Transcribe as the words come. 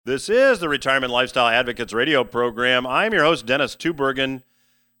This is the Retirement Lifestyle Advocates radio program. I'm your host, Dennis Tubergen.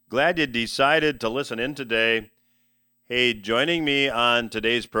 Glad you decided to listen in today. Hey, joining me on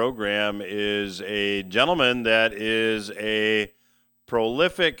today's program is a gentleman that is a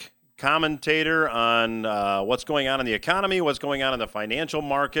prolific commentator on what's going on in the economy, what's going on in the financial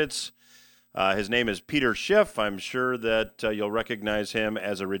markets. His name is Peter Schiff. I'm sure that you'll recognize him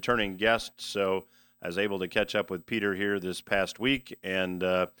as a returning guest, so I was able to catch up with Peter here this past week and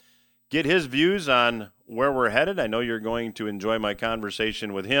get his views on where we're headed. I know you're going to enjoy my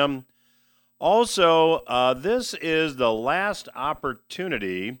conversation with him. Also, this is the last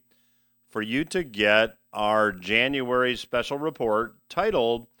opportunity for you to get our January special report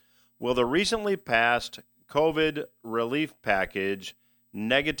titled, Will the Recently Passed COVID Relief Package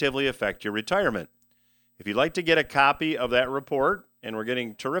Negatively Affect Your Retirement? If you'd like to get a copy of that report, and we're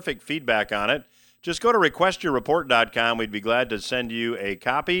getting terrific feedback on it, just go to requestyourreport.com. We'd be glad to send you a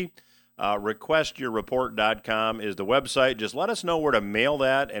copy. Requestyourreport.com is the website. Just let us know where to mail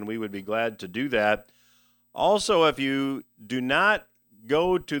that, and we would be glad to do that. Also, if you do not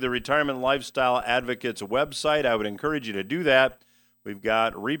go to the Retirement Lifestyle Advocates website, I would encourage you to do that. We've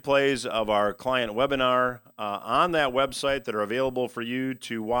got replays of our client webinar on that website that are available for you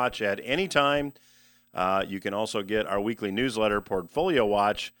to watch at any time. You can also get our weekly newsletter, Portfolio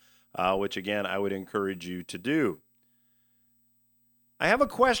Watch, which, again, I would encourage you to do. I have a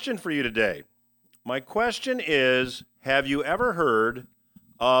question for you today. My question is, have you ever heard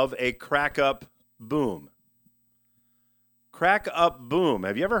of a crack-up boom? Crack-up boom.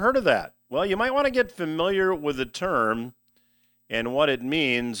 Have you ever heard of that? Well, you might want to get familiar with the term and what it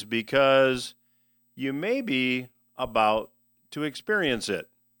means because you may be about to experience it.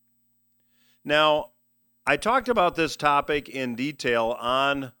 Now, I talked about this topic in detail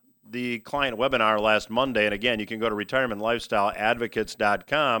on the client webinar last Monday. And again, you can go to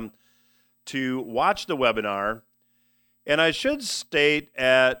retirementlifestyleadvocates.com to watch the webinar. And I should state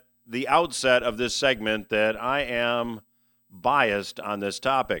at the outset of this segment that I am biased on this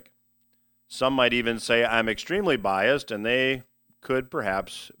topic. Some might even say I'm extremely biased, and they could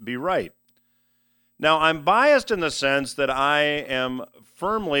perhaps be right. Now, I'm biased in the sense that I am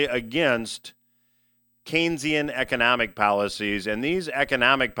firmly against Keynesian economic policies, and these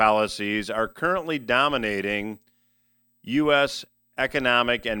economic policies are currently dominating U.S.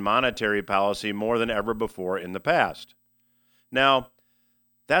 economic and monetary policy more than ever before in the past. Now,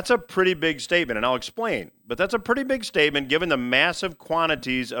 that's a pretty big statement, and I'll explain, but that's a pretty big statement given the massive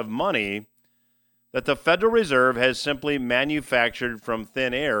quantities of money that the Federal Reserve has simply manufactured from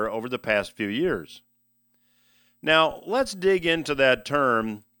thin air over the past few years. Now, let's dig into that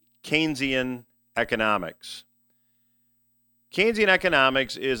term, Keynesian economics. Keynesian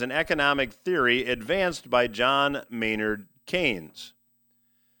economics is an economic theory advanced by John Maynard Keynes.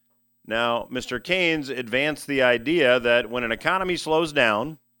 Now, Mr. Keynes advanced the idea that when an economy slows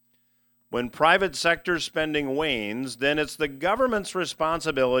down, when private sector spending wanes, then it's the government's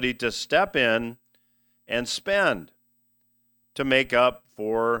responsibility to step in and spend to make up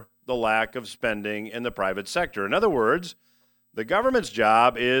for the lack of spending in the private sector. In other words, the government's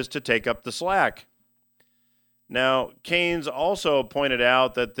job is to take up the slack. Now, Keynes also pointed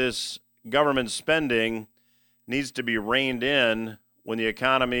out that this government spending needs to be reined in when the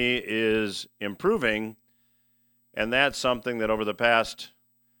economy is improving, and that's something that over the past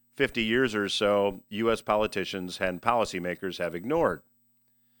 50 years or so, U.S. politicians and policymakers have ignored.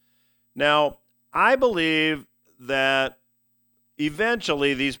 Now, I believe that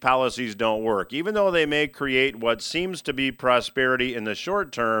eventually these policies don't work. Even though they may create what seems to be prosperity in the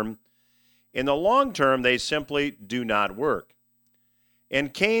short term, in the long term, they simply do not work.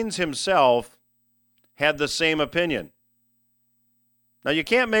 And Keynes himself had the same opinion. Now, you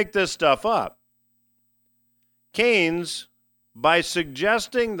can't make this stuff up. Keynes, by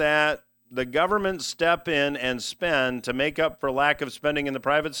suggesting that the government step in and spend to make up for lack of spending in the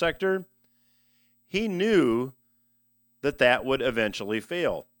private sector, he knew that that would eventually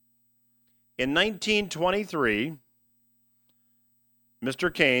fail. In 1923,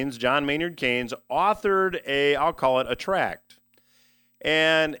 Mr. Keynes, John Maynard Keynes, authored I'll call it a tract.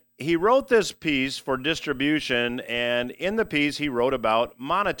 And he wrote this piece for distribution, and in the piece he wrote about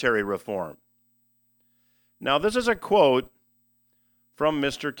monetary reform. Now, this is a quote from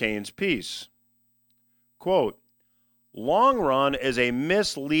Mr. Keynes' piece. Quote, "Long run is a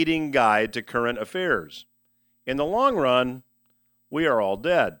misleading guide to current affairs. In the long run, we are all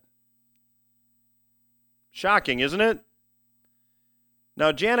dead." Shocking, isn't it?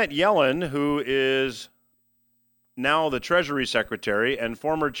 Now, Janet Yellen, who is now the Treasury Secretary and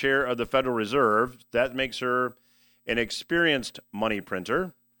former chair of the Federal Reserve, that makes her an experienced money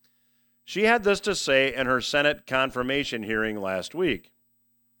printer. She had this to say in her Senate confirmation hearing last week.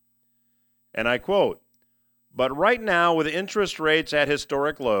 And I quote, "But right now, with interest rates at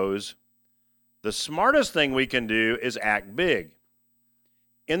historic lows, the smartest thing we can do is act big.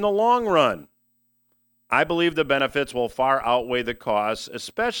 In the long run, I believe the benefits will far outweigh the costs,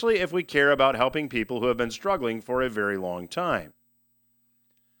 especially if we care about helping people who have been struggling for a very long time."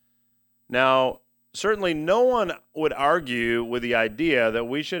 Now, certainly no one would argue with the idea that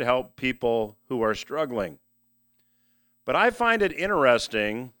we should help people who are struggling. But I find it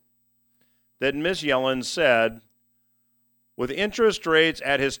interesting that Ms. Yellen said, "With interest rates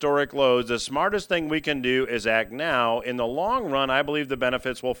at historic lows, the smartest thing we can do is act now. In the long run, I believe the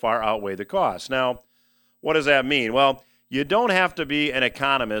benefits will far outweigh the costs." Now, what does that mean? Well, you don't have to be an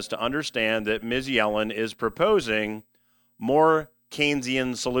economist to understand that Ms. Yellen is proposing more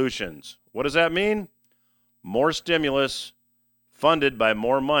Keynesian solutions. What does that mean? More stimulus funded by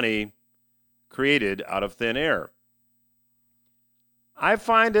more money created out of thin air. I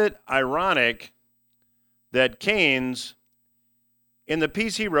find it ironic that Keynes, in the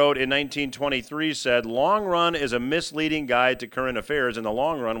piece he wrote in 1923, said, "Long run is a misleading guide to current affairs. In the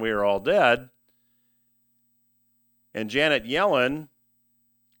long run, we are all dead." And Janet Yellen,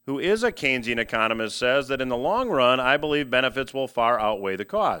 who is a Keynesian economist, says that in the long run, I believe benefits will far outweigh the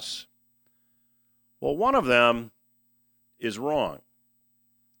costs. Well, one of them is wrong.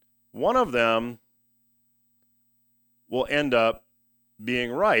 One of them will end up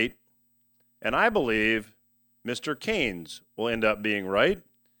being right, and I believe Mr. Keynes will end up being right.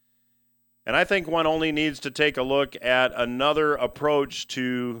 And I think one only needs to take a look at another approach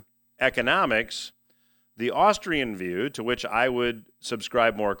to economics, the Austrian view, to which I would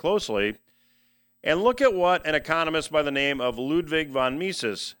subscribe more closely, and look at what an economist by the name of Ludwig von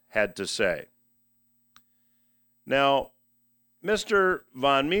Mises had to say. Now, Mr.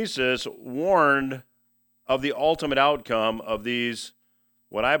 von Mises warned of the ultimate outcome of these,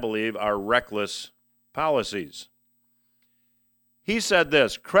 what I believe are reckless policies. He said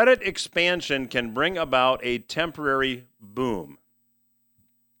this: "Credit expansion can bring about a temporary boom,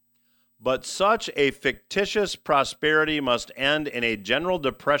 but such a fictitious prosperity must end in a general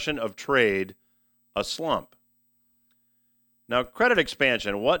depression of trade, a slump." Now, credit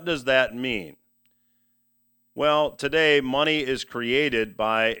expansion, what does that mean? Well, today, money is created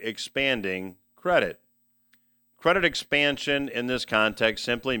by expanding credit. Credit expansion in this context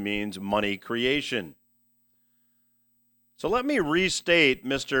simply means money creation. So let me restate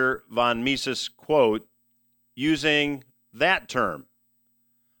Mr. von Mises' quote using that term.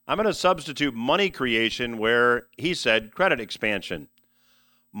 I'm going to substitute money creation where he said credit expansion.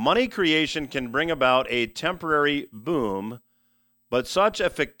 Money creation can bring about a temporary boom, but such a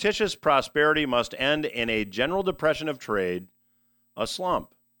fictitious prosperity must end in a general depression of trade, a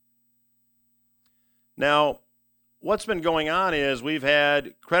slump. Now, what's been going on is we've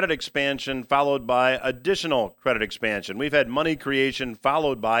had credit expansion followed by additional credit expansion. We've had money creation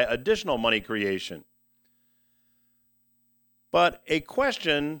followed by additional money creation. But a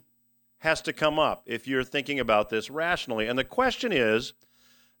question has to come up if you're thinking about this rationally. And the question is,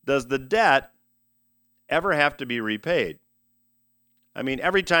 does the debt ever have to be repaid? I mean,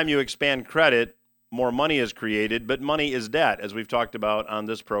 every time you expand credit, more money is created, but money is debt, as we've talked about on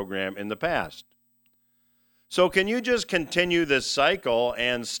this program in the past. So can you just continue this cycle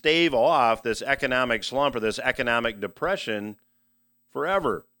and stave off this economic slump or this economic depression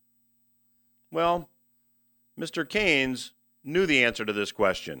forever? Well, Mr. Keynes knew the answer to this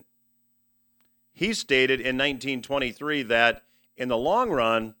question. He stated in 1923 that in the long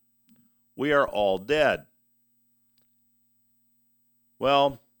run, we are all dead.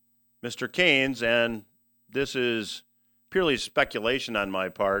 Well, Mr. Keynes, and this is purely speculation on my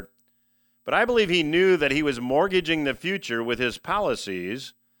part, but I believe he knew that he was mortgaging the future with his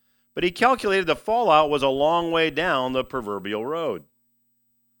policies, but he calculated the fallout was a long way down the proverbial road.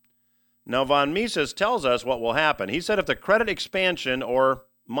 Now, von Mises tells us what will happen. He said if the credit expansion or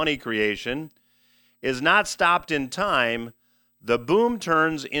money creation is not stopped in time, the boom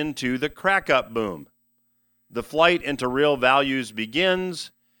turns into the crack-up boom. The flight into real values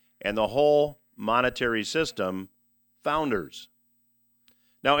begins, and the whole monetary system founders.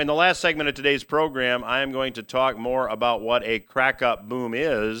 Now, in the last segment of today's program, I am going to talk more about what a crack-up boom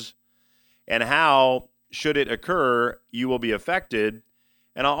is and how, should it occur, you will be affected.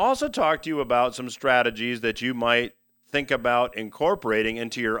 And I'll also talk to you about some strategies that you might think about incorporating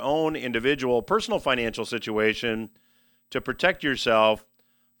into your own individual personal financial situation to protect yourself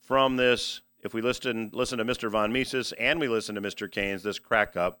from this, if we listen to Mr. von Mises and we listen to Mr. Keynes, this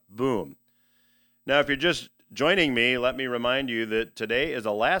crack-up boom. Now, if you're just Joining me, let me remind you that today is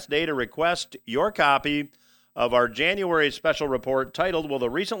the last day to request your copy of our January special report titled, Will the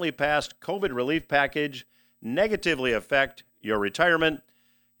Recently Passed COVID Relief Package Negatively Affect Your Retirement?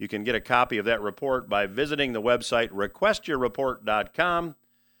 You can get a copy of that report by visiting the website requestyourreport.com.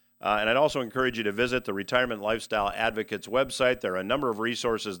 And I'd also encourage you to visit the Retirement Lifestyle Advocates website. There are a number of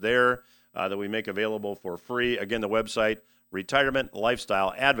resources there that we make available for free. Again, the website,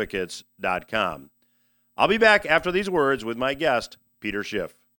 retirementlifestyleadvocates.com. I'll be back after these words with my guest, Peter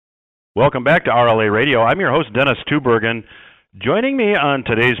Schiff. Welcome back to RLA Radio. I'm your host, Dennis Tubergen. Joining me on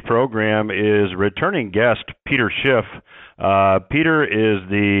today's program is returning guest, Peter Schiff. Peter is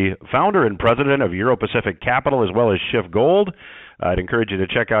the founder and president of Euro-Pacific Capital as well as Schiff Gold. I'd encourage you to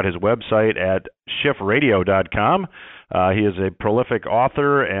check out his website at schiffradio.com. He is a prolific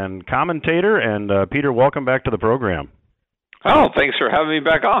author and commentator. And Peter, welcome back to the program. Oh, thanks for having me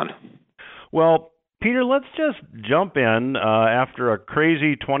back on. Well, Peter, let's just jump in after a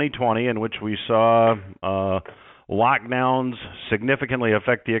crazy 2020 in which we saw lockdowns significantly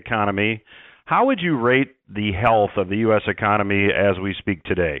affect the economy. How would you rate the health of the U.S. economy as we speak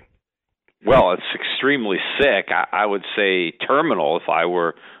today? Well, it's extremely sick. I would say terminal if I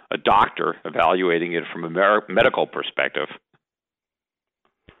were a doctor evaluating it from a medical perspective.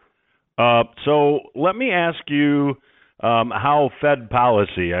 So let me ask you how Fed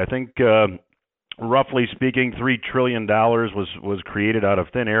policy, I think roughly speaking, $3 trillion was created out of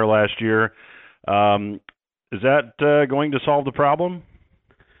thin air last year. Is that going to solve the problem?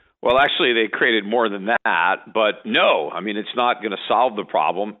 Well, actually, they created more than that, but no. I mean, it's not going to solve the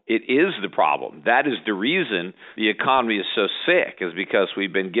problem. It is the problem. That is the reason the economy is so sick, is because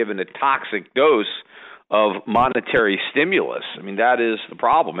we've been given a toxic dose of monetary stimulus. I mean, that is the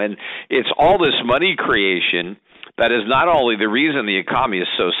problem. And it's all this money creation that is not only the reason the economy is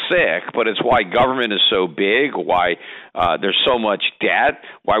so sick, but it's why government is so big, why there's so much debt,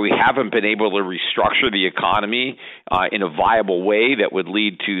 why we haven't been able to restructure the economy in a viable way that would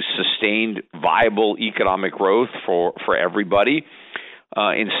lead to sustained, viable economic growth for everybody.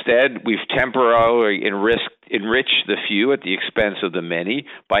 Instead, we've temporarily enriched the few at the expense of the many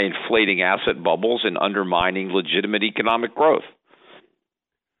by inflating asset bubbles and undermining legitimate economic growth.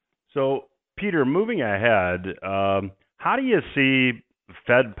 So, Peter, moving ahead, how do you see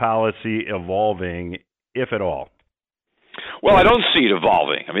Fed policy evolving, if at all? Well, I don't see it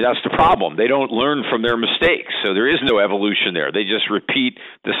evolving. I mean, that's the problem. They don't learn from their mistakes, so there is no evolution there. They just repeat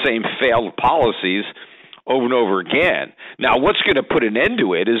the same failed policies over and over again. Now, what's going to put an end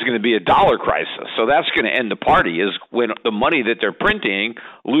to it is going to be a dollar crisis. So that's going to end the party, is when the money that they're printing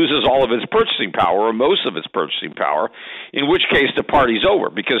loses all of its purchasing power or most of its purchasing power, in which case the party's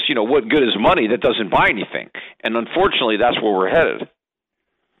over because, what good is money that doesn't buy anything? And unfortunately, that's where we're headed.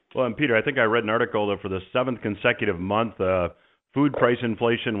 Well, and Peter, I think I read an article that for the seventh consecutive month, food price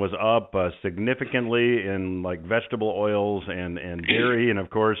inflation was up significantly in like vegetable oils and dairy, and of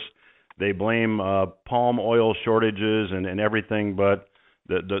course, they blame palm oil shortages and everything, but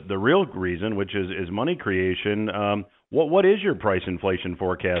the real reason, which is money creation, what is your price inflation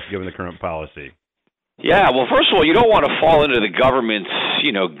forecast given the current policy? Yeah, well, first of all, you don't want to fall into the government's,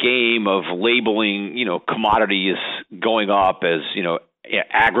 game of labeling, commodities going up as,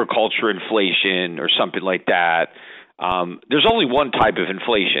 agriculture inflation or something like that. There's only one type of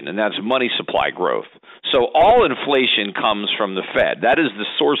inflation, and that's money supply growth. So all inflation comes from the Fed. That is the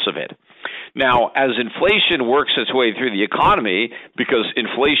source of it. Now, as inflation works its way through the economy, because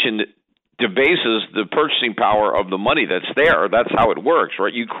inflation debases the purchasing power of the money that's there, that's how it works,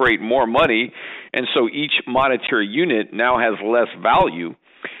 right? You create more money, and so each monetary unit now has less value,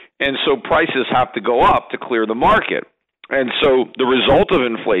 and so prices have to go up to clear the market. And so the result of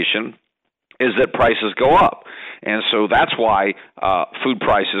inflation is that prices go up. And so that's why food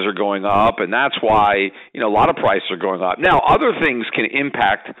prices are going up, and that's why a lot of prices are going up. Now, other things can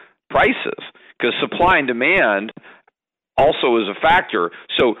impact prices because supply and demand also is a factor.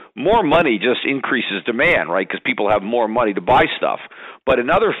 So more money just increases demand, right, because people have more money to buy stuff. But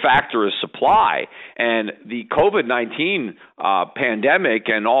another factor is supply. And the COVID-19 pandemic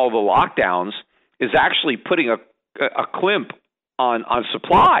and all the lockdowns is actually putting a crimp on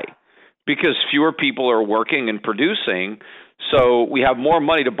supply, because fewer people are working and producing, so we have more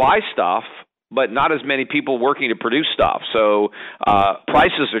money to buy stuff, but not as many people working to produce stuff. So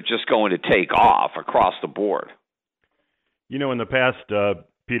prices are just going to take off across the board. In the past,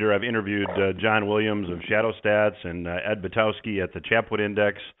 Peter, I've interviewed John Williams of Shadow Stats and Ed Butowski at the Chapwood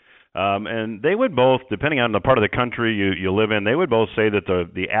Index, and they would both, depending on the part of the country you live in, they would both say that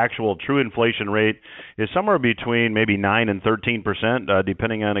the actual true inflation rate is somewhere between maybe 9 and 13%,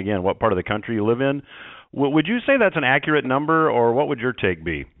 depending on, again, what part of the country you live in. Would you say that's an accurate number, or what would your take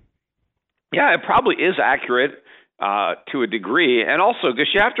be? Yeah, it probably is accurate to a degree. And also, because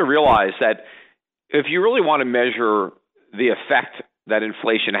you have to realize that if you really want to measure the effect that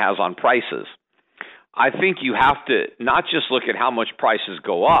inflation has on prices, I think you have to not just look at how much prices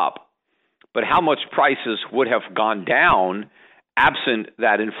go up, but how much prices would have gone down absent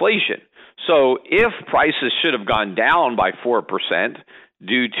that inflation. So if prices should have gone down by 4%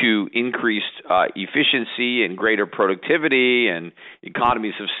 due to increased efficiency and greater productivity and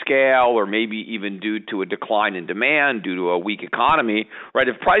economies of scale, or maybe even due to a decline in demand due to a weak economy, right?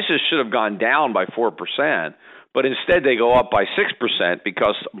 If prices should have gone down by 4%, but instead they go up by 6%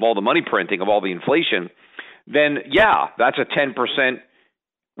 because of all the money printing, of all the inflation, then yeah, that's a 10%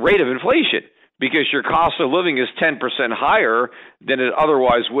 rate of inflation, because your cost of living is 10% higher than it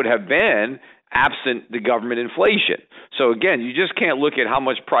otherwise would have been absent the government inflation. So again, you just can't look at how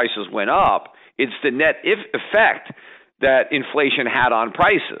much prices went up. It's the net effect that inflation had on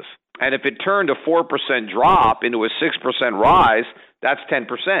prices. And if it turned a 4% drop into a 6% rise, that's 10%.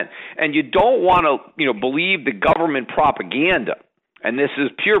 And you don't want to, believe the government propaganda, and this is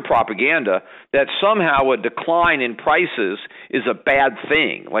pure propaganda, that somehow a decline in prices is a bad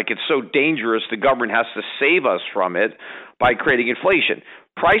thing. Like it's so dangerous the government has to save us from it by creating inflation.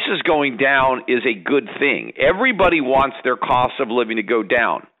 Prices going down is a good thing. Everybody wants their cost of living to go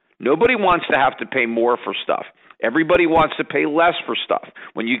down. Nobody wants to have to pay more for stuff. Everybody wants to pay less for stuff.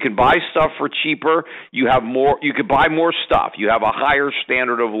 When you can buy stuff for cheaper, you can buy more stuff. You have a higher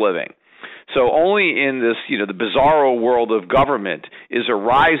standard of living. So only in this, the bizarro world of government is a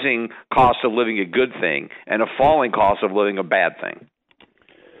rising cost of living a good thing and a falling cost of living a bad thing.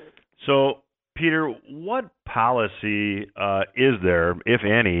 So, Peter, what policy is there, if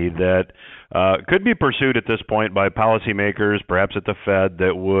any, that could be pursued at this point by policymakers, perhaps at the Fed,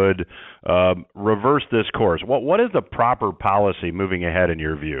 that would reverse this course? What is the proper policy moving ahead in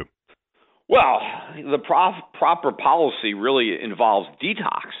your view? Well, the proper policy really involves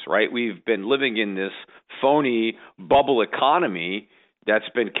detox, right? We've been living in this phony bubble economy that's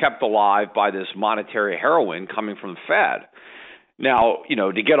been kept alive by this monetary heroin coming from the Fed. Now,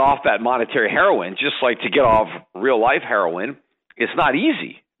 to get off that monetary heroin, just like to get off real life heroin, it's not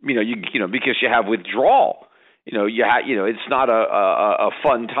easy. Because you have withdrawal. It's not a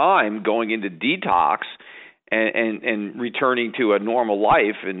fun time going into detox and returning to a normal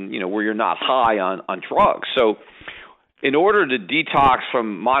life, and where you're not high on drugs. So, in order to detox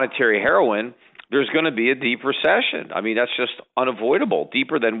from monetary heroin, there's going to be a deep recession. I mean, that's just unavoidable,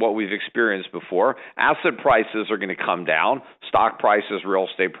 deeper than what we've experienced before. Asset prices are going to come down, stock prices, real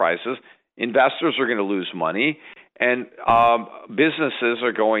estate prices. Investors are going to lose money, and businesses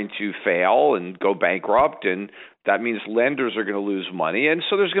are going to fail and go bankrupt, and that means lenders are going to lose money, and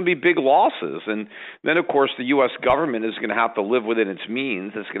so there's going to be big losses. And then, of course, the U.S. government is going to have to live within its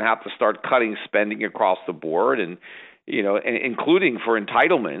means. It's going to have to start cutting spending across the board, and including for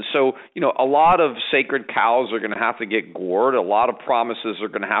entitlements. So, a lot of sacred cows are going to have to get gored. A lot of promises are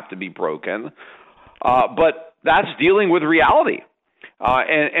going to have to be broken. But that's dealing with reality.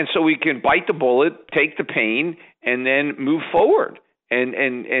 And so we can bite the bullet, take the pain, and then move forward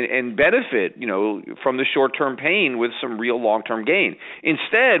and benefit, from the short-term pain with some real long-term gain.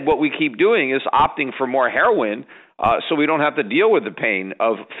 Instead, what we keep doing is opting for more heroin so we don't have to deal with the pain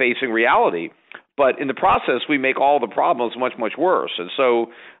of facing reality. But in the process, we make all the problems much, much worse. And so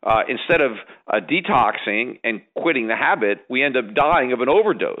instead of detoxing and quitting the habit, we end up dying of an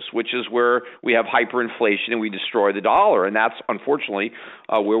overdose, which is where we have hyperinflation and we destroy the dollar. And that's, unfortunately,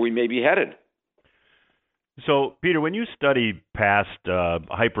 where we may be headed. So, Peter, when you study past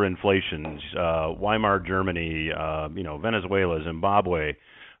hyperinflations, Weimar Germany, Venezuela, Zimbabwe,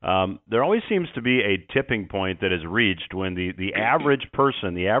 there always seems to be a tipping point that is reached when the average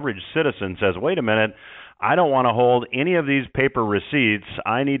person, the average citizen says, wait a minute, I don't want to hold any of these paper receipts.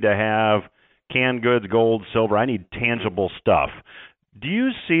 I need to have canned goods, gold, silver. I need tangible stuff. Do you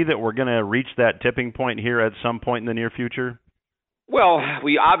see that we're going to reach that tipping point here at some point in the near future? Well,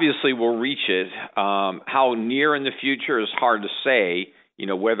 we obviously will reach it. How near in the future is hard to say,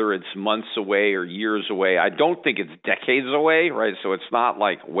 whether it's months away or years away. I don't think it's decades away, right? So it's not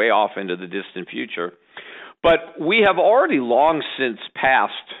like way off into the distant future. But we have already long since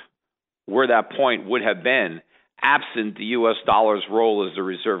passed where that point would have been, absent the U.S. dollar's role as the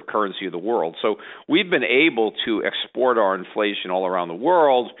reserve currency of the world. So we've been able to export our inflation all around the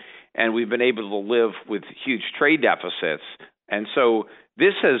world, and we've been able to live with huge trade deficits. And so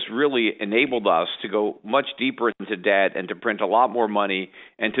this has really enabled us to go much deeper into debt and to print a lot more money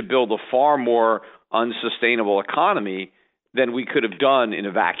and to build a far more unsustainable economy than we could have done in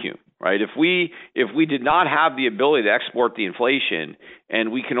a vacuum, right? If we did not have the ability to export the inflation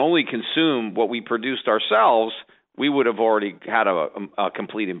and we can only consume what we produced ourselves, we would have already had a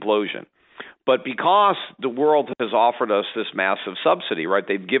complete implosion. But because the world has offered us this massive subsidy, right?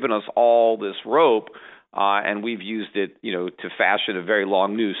 They've given us all this rope, and we've used it, to fashion a very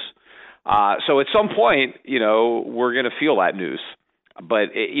long noose. So at some point, we're going to feel that noose. But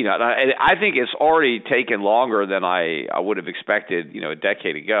I think it's already taken longer than I would have expected, a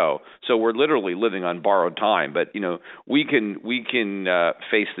decade ago. So we're literally living on borrowed time. But we can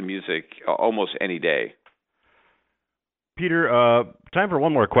face the music almost any day. Peter, time for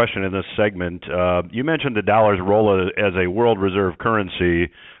one more question in this segment. You mentioned the dollar's role as a world reserve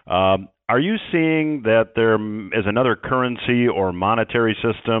currency. Are you seeing that there is another currency or monetary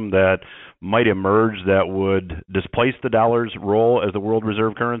system that might emerge that would displace the dollar's role as the world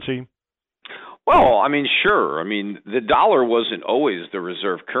reserve currency? Well, sure. The dollar wasn't always the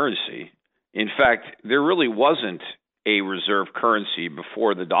reserve currency. In fact, there really wasn't a reserve currency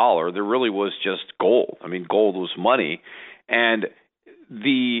before the dollar. There really was just gold. Gold was money. And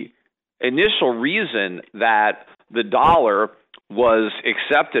the initial reason that the dollar was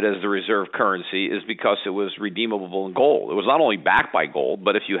accepted as the reserve currency is because it was redeemable in gold. It was not only backed by gold,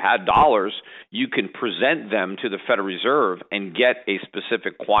 but if you had dollars, you can present them to the Federal Reserve and get a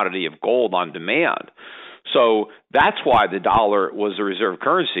specific quantity of gold on demand. So that's why the dollar was the reserve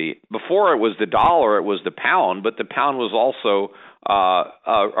currency. Before it was the dollar, it was the pound, but the pound was also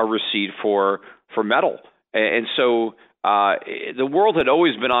a receipt for metal. And so the world had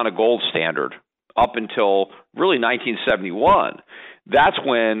always been on a gold standard up until really 1971. That's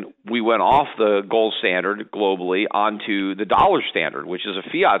when we went off the gold standard globally onto the dollar standard, which is a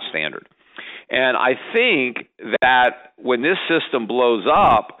fiat standard. And I think that when this system blows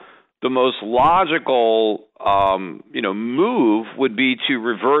up, the most logical move would be to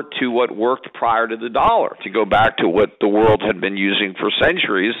revert to what worked prior to the dollar, to go back to what the world had been using for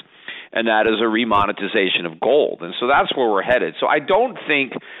centuries, and that is a remonetization of gold. And so that's where we're headed. So I don't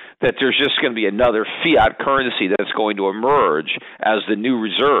think that there's just going to be another fiat currency that's going to emerge as the new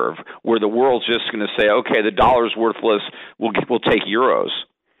reserve, where the world's just going to say, okay, the dollar's worthless, we'll take euros,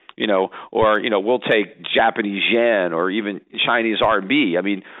 or we'll take Japanese yen or even Chinese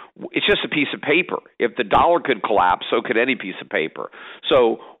RMB. It's just a piece of paper. If the dollar could collapse, so could any piece of paper.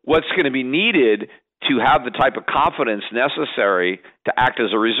 So what's going to be needed to have the type of confidence necessary to act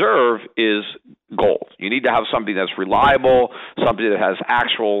as a reserve is gold. You need to have something that's reliable, something that has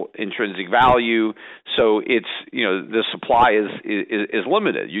actual intrinsic value. So it's, the supply is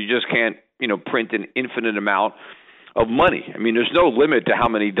limited. You just can't, print an infinite amount of money. There's no limit to how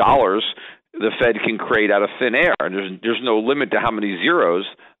many dollars the Fed can create out of thin air. And there's no limit to how many zeros,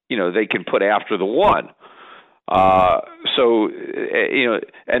 they can put after the one. And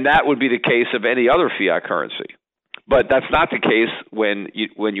that would be the case of any other fiat currency. But that's not the case when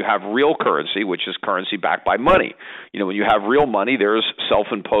you have real currency, which is currency backed by money. When you have real money, there's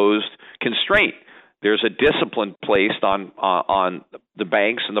self-imposed constraint. There's a discipline placed on the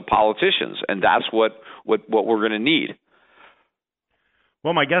banks and the politicians, and that's what we're going to need.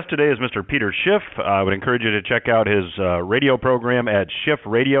 Well, my guest today is Mr. Peter Schiff. I would encourage you to check out his radio program at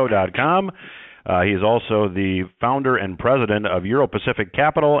schiffradio.com. He is also the founder and president of Euro-Pacific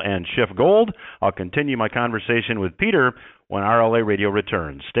Capital and Schiff Gold. I'll continue my conversation with Peter when RLA Radio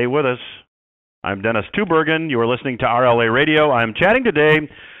returns. Stay with us. I'm Dennis Tubergen. You are listening to RLA Radio. I'm chatting today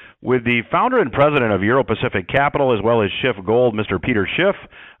with the founder and president of Euro-Pacific Capital as well as Schiff Gold, Mr. Peter Schiff.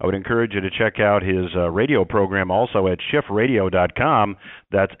 I would encourage you to check out his radio program also at schiffradio.com.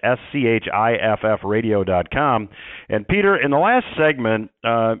 That's SCHIFF radio.com. And Peter, in the last segment,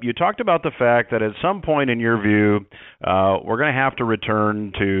 you talked about the fact that at some point in your view, we're going to have to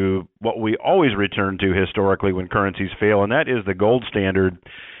return to what we always return to historically when currencies fail, and that is the gold standard.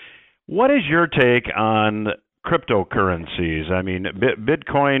 What is your take on cryptocurrencies?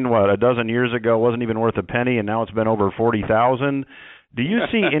 Bitcoin, a dozen years ago wasn't even worth a penny, and now it's been over 40,000. Do you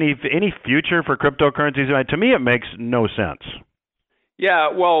see any future for cryptocurrencies? To me, it makes no sense.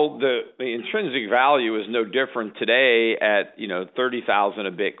 Yeah, well, the intrinsic value is no different today at 30,000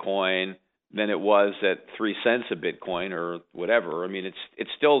 a Bitcoin than it was at 3 cents a Bitcoin or whatever.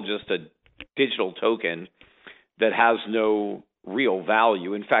 It's still just a digital token that has no real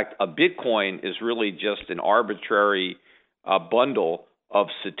value. In fact, a Bitcoin is really just an arbitrary bundle of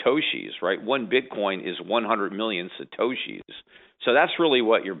Satoshis, right? One Bitcoin is 100 million Satoshis. So that's really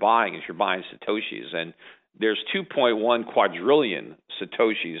what you're buying, is you're buying Satoshis. And there's 2.1 quadrillion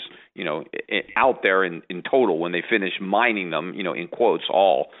Satoshis, out there in total when they finish mining them, in quotes,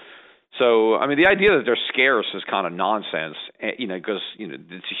 all. So, I mean, the idea that they're scarce is kind of nonsense, because,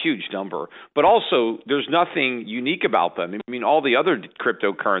 it's a huge number. But also, there's nothing unique about them. I mean, all the other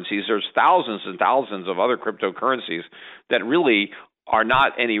cryptocurrencies, there's thousands and thousands of other cryptocurrencies that really are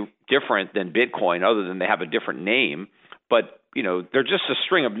not any different than Bitcoin, other than they have a different name. But, they're just a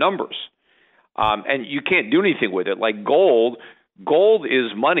string of numbers. And you can't do anything with it. Like gold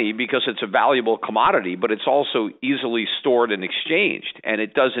is money because it's a valuable commodity, but it's also easily stored and exchanged, and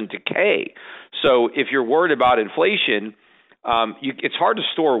it doesn't decay. So if you're worried about inflation, it's hard to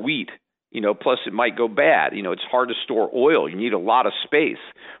store wheat, plus it might go bad. It's hard to store oil. You need a lot of space.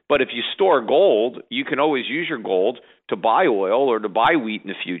 But if you store gold, you can always use your gold to buy oil or to buy wheat in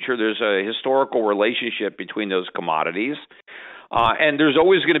the future. There's a historical relationship between those commodities. And there's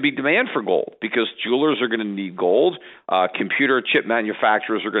always going to be demand for gold because jewelers are going to need gold. Computer chip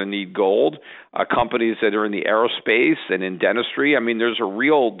manufacturers are going to need gold. Companies that are in the aerospace and in dentistry, I mean, there's a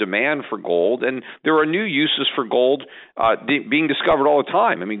real demand for gold. And there are new uses for gold being discovered all the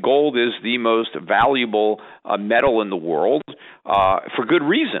time. I mean, gold is the most valuable metal in the world for good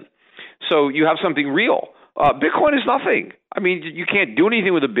reason. So you have something real. Bitcoin is nothing. I mean, you can't do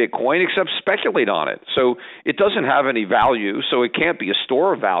anything with a Bitcoin except speculate on it. So it doesn't have any value, so it can't be a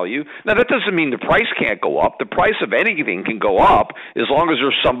store of value. Now, that doesn't mean the price can't go up. The price of anything can go up as long as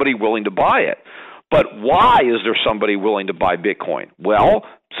there's somebody willing to buy it. But why is there somebody willing to buy Bitcoin? Well,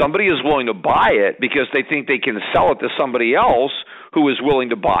 somebody is willing to buy it because they think they can sell it to somebody else who is willing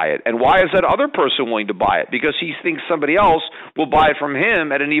to buy it. And why is that other person willing to buy it? Because he thinks somebody else will buy it from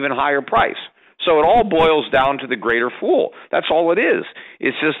him at an even higher price. So it all boils down to the greater fool. That's all it is.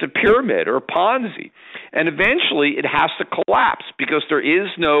 It's just a pyramid or a Ponzi. And eventually it has to collapse because there is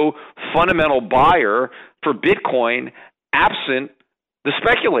no fundamental buyer for Bitcoin absent the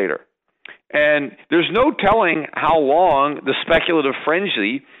speculator. And there's no telling how long the speculative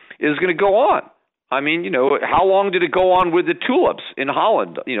frenzy is going to go on. I mean, how long did it go on with the tulips in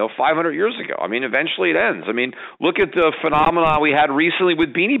Holland, 500 years ago? I mean, eventually it ends. I mean, look at the phenomenon we had recently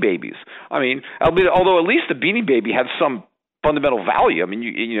with Beanie Babies. I mean, although at least the Beanie Baby had some fundamental value. I mean,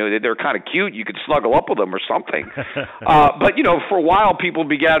 they're kind of cute. You could snuggle up with them or something. But, for a while, people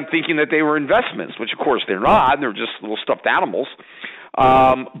began thinking that they were investments, which, of course, they're not. They're just little stuffed animals.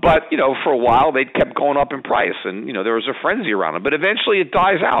 But, for a while, they kept going up in price, and, there was a frenzy around them. But eventually it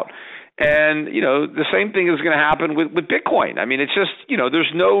dies out. And, the same thing is going to happen with Bitcoin. I mean, it's just,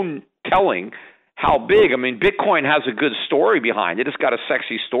 there's no telling how big. I mean, Bitcoin has a good story behind it. It's got a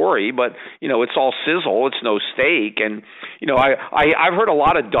sexy story, but, it's all sizzle. It's no steak. And, I've heard a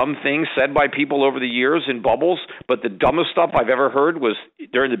lot of dumb things said by people over the years in bubbles, but the dumbest stuff I've ever heard was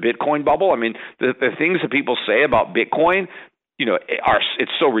during the Bitcoin bubble. I mean, the things that people say about Bitcoin,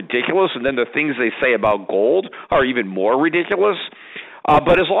 it's so ridiculous. And then the things they say about gold are even more ridiculous.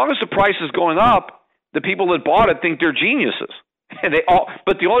 But as long as the price is going up, the people that bought it think they're geniuses. And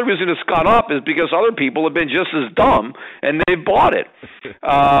but the only reason it's gone up is because other people have been just as dumb and they've bought it.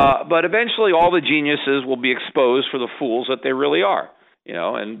 But eventually all the geniuses will be exposed for the fools that they really are,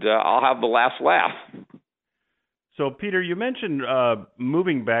 and I'll have the last laugh. So, Peter, you mentioned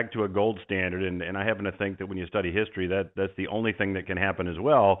moving back to a gold standard, and I happen to think that when you study history, that's the only thing that can happen as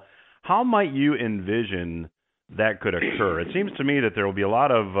well. How might you envision that could occur? It seems to me that there will be a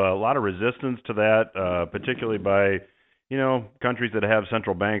lot of resistance to that, particularly by countries that have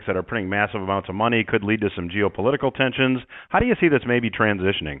central banks that are printing massive amounts of money. Could lead to some geopolitical tensions. How do you see this maybe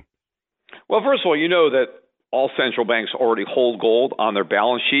transitioning? Well, first of all, that all central banks already hold gold on their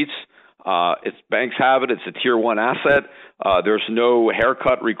balance sheets. Banks have it. It's a tier 1 asset. There's no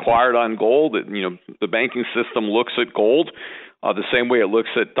haircut required on gold. The banking system looks at gold the same way it looks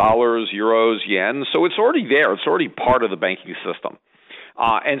at dollars, euros, yen. So it's already there. It's already part of the banking system.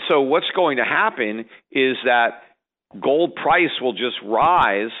 And so what's going to happen is that gold price will just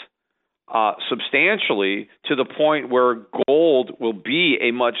rise substantially to the point where gold will be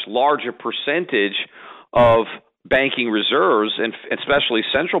a much larger percentage of banking reserves, and especially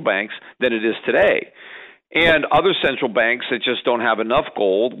central banks, than it is today. And other central banks that just don't have enough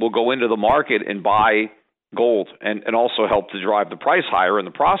gold will go into the market and buy gold and also help to drive the price higher in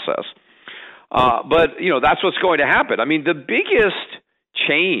the process. But, that's what's going to happen. I mean, the biggest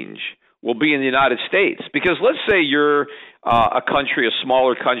change will be in the United States, because let's say you're a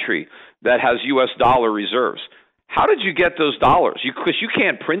smaller country that has U.S. dollar reserves. How did you get those dollars? Because you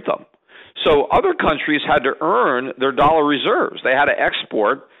can't print them. So other countries had to earn their dollar reserves. They had to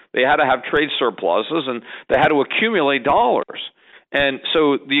export. They had to have trade surpluses, and they had to accumulate dollars. And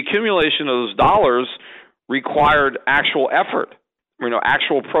so the accumulation of those dollars required actual effort,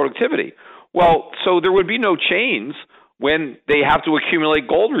 actual productivity. Well, so there would be no chains, when they have to accumulate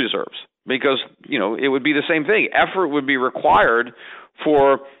gold reserves, because, it would be the same thing. Effort would be required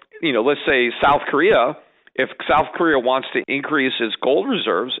for, let's say South Korea. If South Korea wants to increase its gold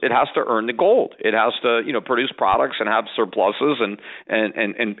reserves, it has to earn the gold. It has to, produce products and have surpluses and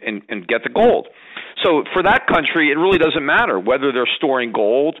get the gold. So for that country, it really doesn't matter whether they're storing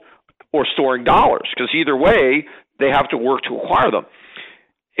gold or storing dollars, because either way, they have to work to acquire them.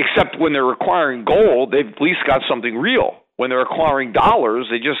 Except when they're acquiring gold, they've at least got something real. When they're acquiring dollars,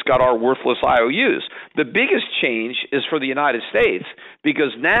 they just got our worthless IOUs. The biggest change is for the United States,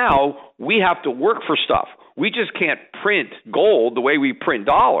 because now we have to work for stuff. We just can't print gold the way we print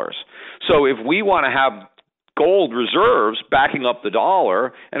dollars. So if we want to have gold reserves backing up the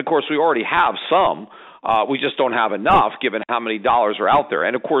dollar, and of course we already have some, we just don't have enough given how many dollars are out there.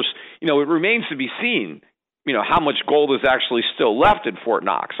 And of course, it remains to be seen, how much gold is actually still left in Fort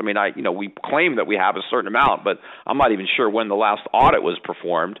Knox. I mean, we claim that we have a certain amount, but I'm not even sure when the last audit was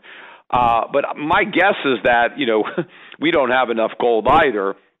performed. But my guess is that, we don't have enough gold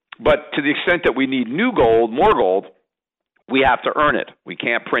either. But to the extent that we need new gold, more gold, we have to earn it. We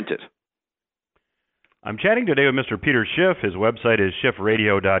can't print it. I'm chatting today with Mr. Peter Schiff. His website is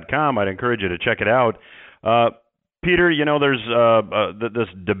schiffradio.com. I'd encourage you to check it out. Peter, there's this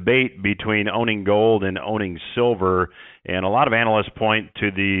debate between owning gold and owning silver, and a lot of analysts point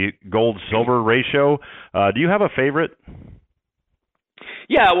to the gold-silver ratio. Do you have a favorite?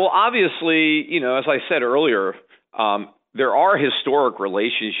 Yeah, well, obviously, as I said earlier, there are historic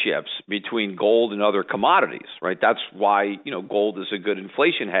relationships between gold and other commodities, right? That's why, gold is a good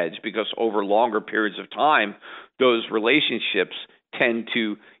inflation hedge, because over longer periods of time, those relationships tend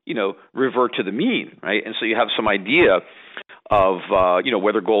to, revert to the mean, right? And so you have some idea of,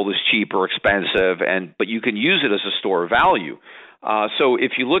 whether gold is cheap or expensive, but you can use it as a store of value. So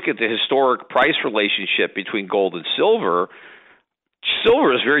if you look at the historic price relationship between gold and silver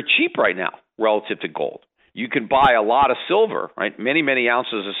is very cheap right now relative to gold. You can buy a lot of silver, right? Many, many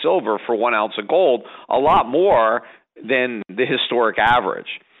ounces of silver for 1 ounce of gold, a lot more than the historic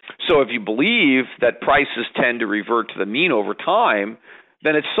average. So if you believe that prices tend to revert to the mean over time,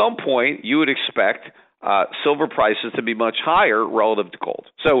 then at some point you would expect silver prices to be much higher relative to gold.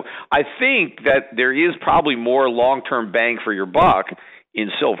 So I think that there is probably more long-term bang for your buck in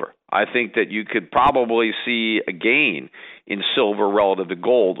silver. I think that you could probably see a gain in silver relative to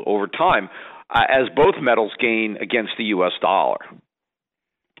gold over time, as both metals gain against the U.S. dollar.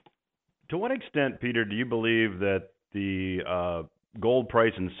 To what extent, Peter, do you believe that the gold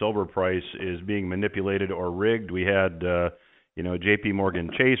price and silver price is being manipulated or rigged? We had, J.P. Morgan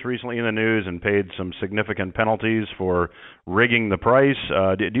Chase recently in the news and paid some significant penalties for rigging the price.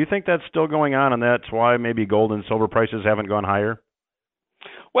 Do you think that's still going on, and that's why maybe gold and silver prices haven't gone higher?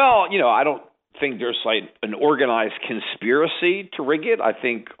 Well, I don't think there's like an organized conspiracy to rig it. I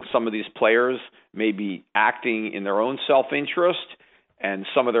think some of these players may be acting in their own self-interest, and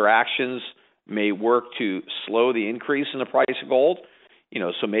some of their actions may work to slow the increase in the price of gold.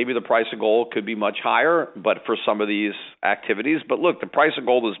 So maybe the price of gold could be much higher, but for some of these activities. But look, the price of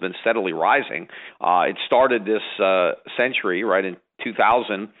gold has been steadily rising. It started this century, right, in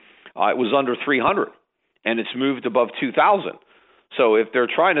 2000. It was under 300, and it's moved above 2,000. So if they're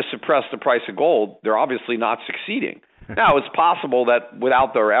trying to suppress the price of gold, they're obviously not succeeding. Now, it's possible that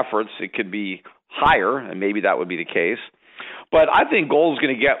without their efforts, it could be higher, and maybe that would be the case. But I think gold is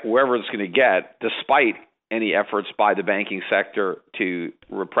going to get wherever it's going to get, despite any efforts by the banking sector to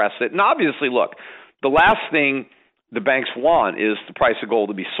repress it. And obviously, look, the last thing the banks want is the price of gold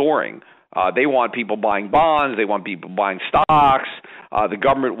to be soaring. They want people buying bonds. They want people buying stocks. The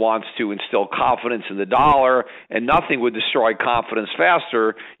government wants to instill confidence in the dollar, and nothing would destroy confidence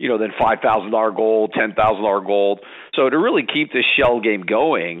faster, than $5,000 gold, $10,000 gold. So to really keep this shell game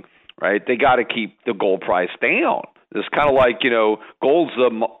going, right, they got to keep the gold price down. It's kind of like, gold's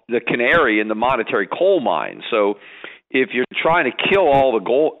the canary in the monetary coal mine. So if you're trying to kill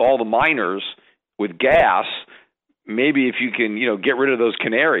all the miners with gas, maybe if you can, get rid of those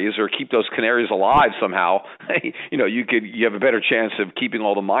canaries or keep those canaries alive somehow, you have a better chance of keeping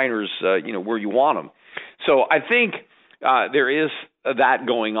all the miners, where you want them. So I think there is that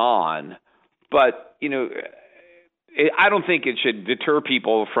going on, but I don't think it should deter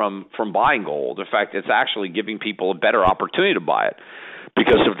people from buying gold. In fact, it's actually giving people a better opportunity to buy it,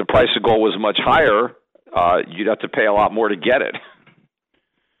 because if the price of gold was much higher, you'd have to pay a lot more to get it.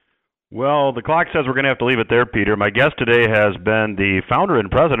 Well, the clock says we're going to have to leave it there, Peter. My guest today has been the founder and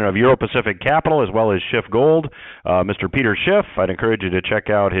president of Euro-Pacific Capital, as well as Schiff Gold, Mr. Peter Schiff. I'd encourage you to check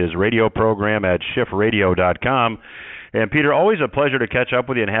out his radio program at schiffradio.com. And Peter, always a pleasure to catch up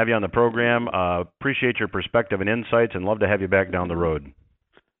with you and have you on the program. Appreciate your perspective and insights, and love to have you back down the road.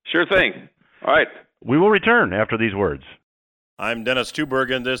 Sure thing. All right. We will return after these words. I'm Dennis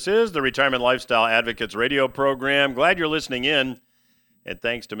Tubergen. This is the Retirement Lifestyle Advocates radio program. Glad you're listening in. And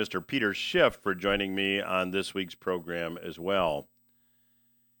thanks to Mr. Peter Schiff for joining me on this week's program as well.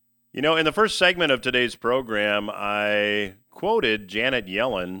 You know, in the first segment of today's program, I quoted Janet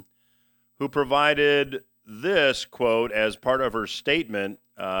Yellen, who provided this quote as part of her statement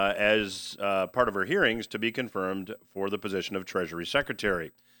as part of her hearings to be confirmed for the position of Treasury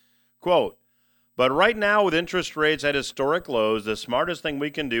Secretary. Quote, "But right now, with interest rates at historic lows, the smartest thing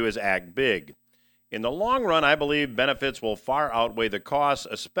we can do is act big. In the long run, I believe benefits will far outweigh the costs,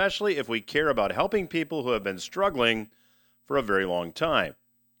 especially if we care about helping people who have been struggling for a very long time."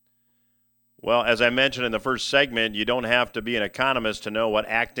 Well, as I mentioned in the first segment, you don't have to be an economist to know what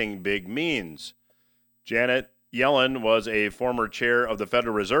acting big means. Janet Yellen was a former chair of the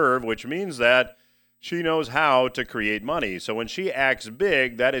Federal Reserve, which means that she knows how to create money. So when she acts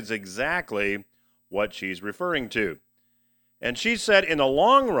big, that is exactly what she's referring to. And she said in the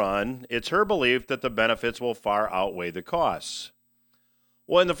long run, it's her belief that the benefits will far outweigh the costs.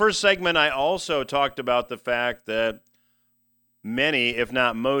 Well, in the first segment, I also talked about the fact that many, if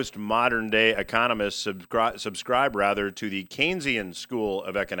not most, modern-day economists subscribe to the Keynesian school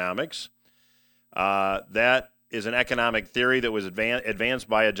of economics. That is an economic theory that was advanced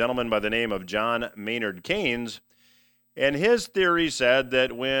by a gentleman by the name of John Maynard Keynes. And his theory said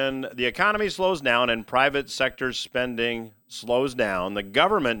that when the economy slows down and private sector spending slows down, the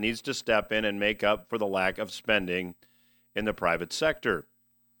government needs to step in and make up for the lack of spending in the private sector.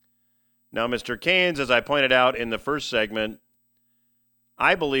 Now, Mr. Keynes, as I pointed out in the first segment,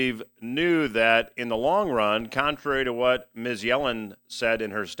 I believe knew that in the long run, contrary to what Ms. Yellen said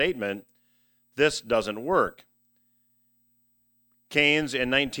in her statement, this doesn't work. Keynes in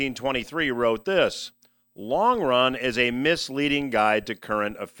 1923 wrote this, "Long run is a misleading guide to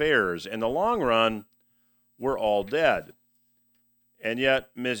current affairs. In the long run, we're all dead." And yet,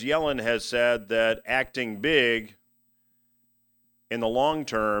 Ms. Yellen has said that acting big in the long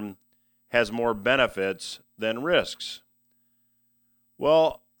term has more benefits than risks.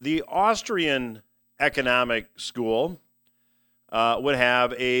 Well, the Austrian economic school would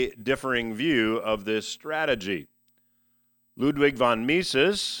have a differing view of this strategy. Ludwig von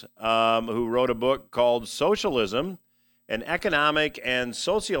Mises, who wrote a book called Socialism, an Economic and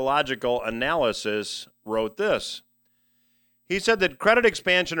Sociological Analysis, wrote this. He said that credit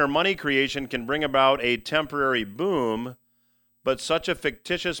expansion or money creation can bring about a temporary boom, but such a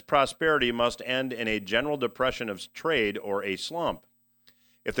fictitious prosperity must end in a general depression of trade or a slump.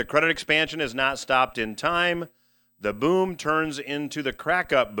 If the credit expansion is not stopped in time, the boom turns into the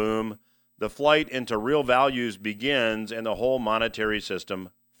crack-up boom, the flight into real values begins, and the whole monetary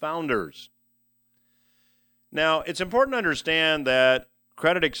system founders. Now, it's important to understand that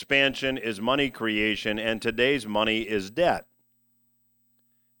credit expansion is money creation, and today's money is debt.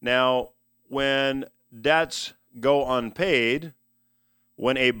 Now, when debts go unpaid,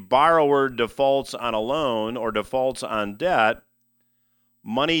 when a borrower defaults on a loan or defaults on debt,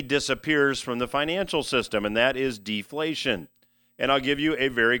 money disappears from the financial system, and that is deflation. And I'll give you a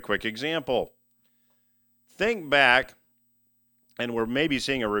very quick example. Think back, and we're maybe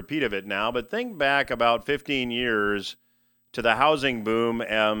seeing a repeat of it now, but think back about 15 years to the housing boom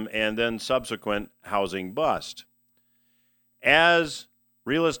and then subsequent housing bust. As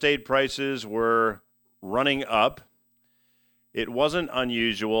real estate prices were running up, it wasn't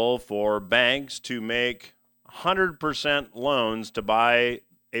unusual for banks to make 100% loans to buy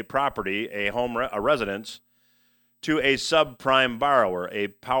a property, a home, a residence, to a subprime borrower, a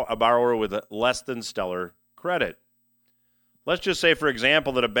borrower with a less than stellar credit. Let's just say, for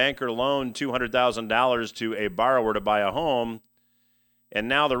example, that a banker loaned $200,000 to a borrower to buy a home, and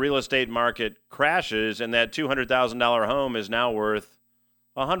now the real estate market crashes, and that $200,000 home is now worth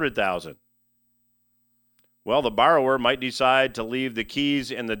 $100,000. Well, the borrower might decide to leave the keys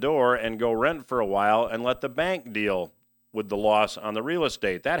in the door and go rent for a while and let the bank deal with the loss on the real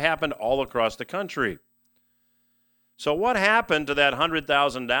estate. That happened all across the country. So what happened to that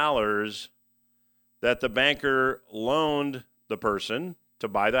 $100,000 that the banker loaned the person to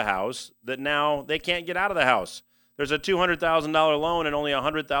buy the house that now they can't get out of the house? There's a $200,000 loan and only a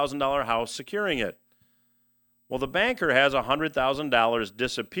 $100,000 house securing it. Well, the banker has $100,000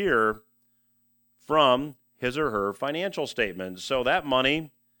 disappear from his or her financial statement. So that money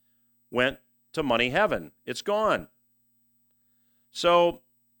went to money heaven. It's gone. So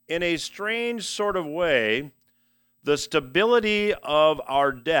in a strange sort of way, the stability of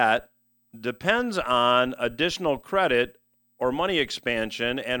our debt depends on additional credit or money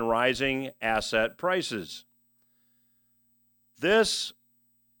expansion and rising asset prices. This,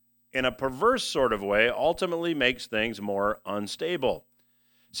 in a perverse sort of way, ultimately makes things more unstable.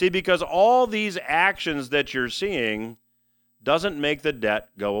 See, because all these actions that you're seeing doesn't make the debt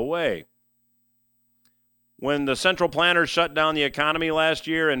go away. When the central planners shut down the economy last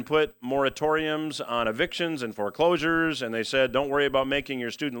year and put moratoriums on evictions and foreclosures, and they said, don't worry about making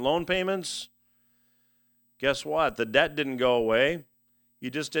your student loan payments, guess what? The debt didn't go away. You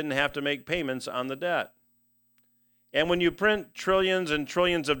just didn't have to make payments on the debt. And when you print trillions and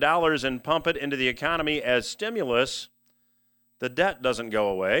trillions of dollars and pump it into the economy as stimulus, the debt doesn't go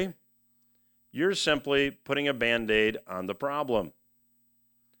away. You're simply putting a Band-Aid on the problem.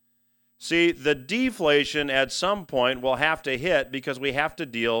 See, the deflation at some point will have to hit because we have to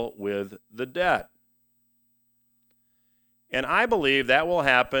deal with the debt. And I believe that will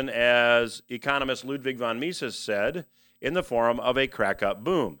happen, as economist Ludwig von Mises said, in the form of a crack-up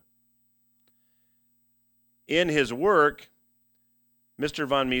boom. In his work, Mr.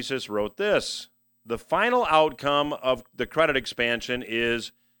 von Mises wrote this: the final outcome of the credit expansion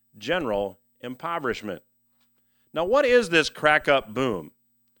is general impoverishment. Now, what is this crack-up boom?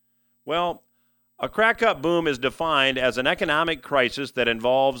 Well, a crack-up boom is defined as an economic crisis that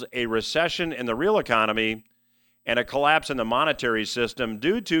involves a recession in the real economy and a collapse in the monetary system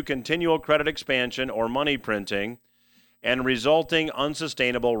due to continual credit expansion or money printing and resulting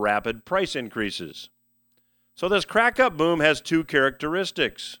unsustainable rapid price increases. So this crack-up boom has two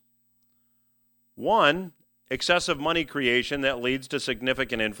characteristics. One, excessive money creation that leads to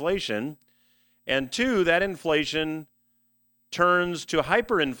significant inflation. And two, that inflation turns to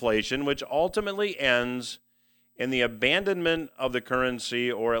hyperinflation, which ultimately ends in the abandonment of the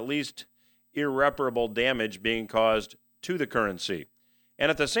currency, or at least irreparable damage being caused to the currency. And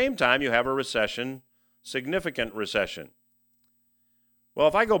at the same time, you have a recession, significant recession. Well,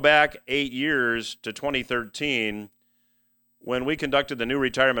 if I go back 8 years to 2013, when we conducted the new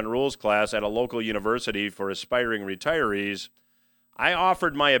retirement rules class at a local university for aspiring retirees, I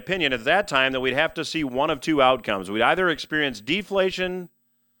offered my opinion at that time that we'd have to see one of two outcomes. We'd either experience deflation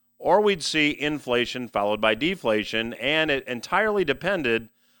or we'd see inflation followed by deflation, and it entirely depended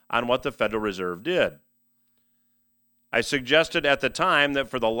on what the Federal Reserve did. I suggested at the time that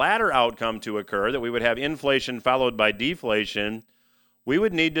for the latter outcome to occur, that we would have inflation followed by deflation, we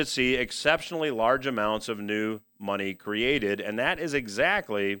would need to see exceptionally large amounts of new money created, and that is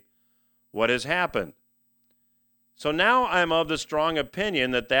exactly what has happened. So now I'm of the strong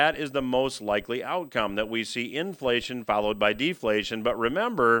opinion that that is the most likely outcome, that we see inflation followed by deflation. But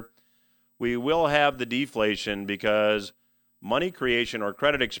remember, we will have the deflation because money creation or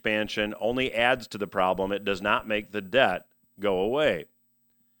credit expansion only adds to the problem. It does not make the debt go away.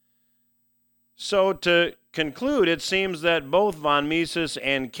 So to conclude, it seems that both von Mises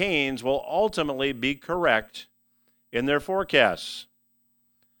and Keynes will ultimately be correct in their forecasts.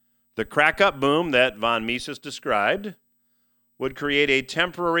 The crack-up boom that von Mises described would create a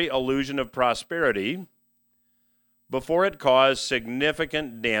temporary illusion of prosperity before it caused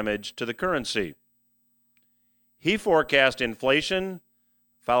significant damage to the currency. He forecast inflation,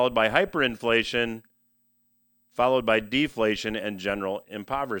 followed by hyperinflation, followed by deflation and general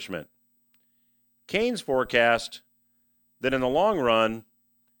impoverishment. Keynes forecast that in the long run,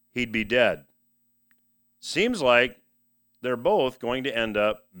 he'd be dead. Seems like they're both going to end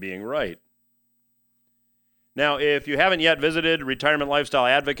up being right. Now, if you haven't yet visited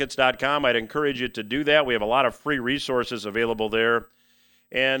retirementlifestyleadvocates.com, I'd encourage you to do that. We have a lot of free resources available there.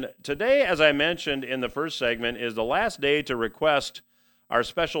 And today, as I mentioned in the first segment, is the last day to request our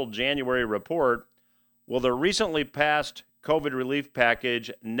special January report. Will the recently passed COVID relief package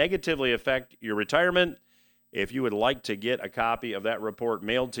negatively affect your retirement? If you would like to get a copy of that report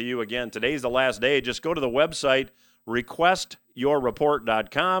mailed to you, again, today's the last day. Just go to the website,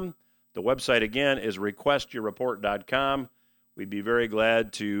 requestyourreport.com. The website, again, is requestyourreport.com. We'd be very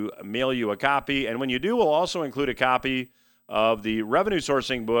glad to mail you a copy. And when you do, we'll also include a copy of the revenue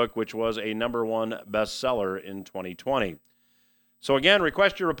sourcing book, which was a #1 bestseller in 2020. So again,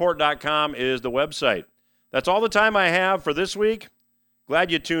 requestyourreport.com is the website. That's all the time I have for this week.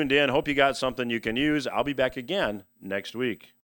 Glad you tuned in. Hope you got something you can use. I'll be back again next week.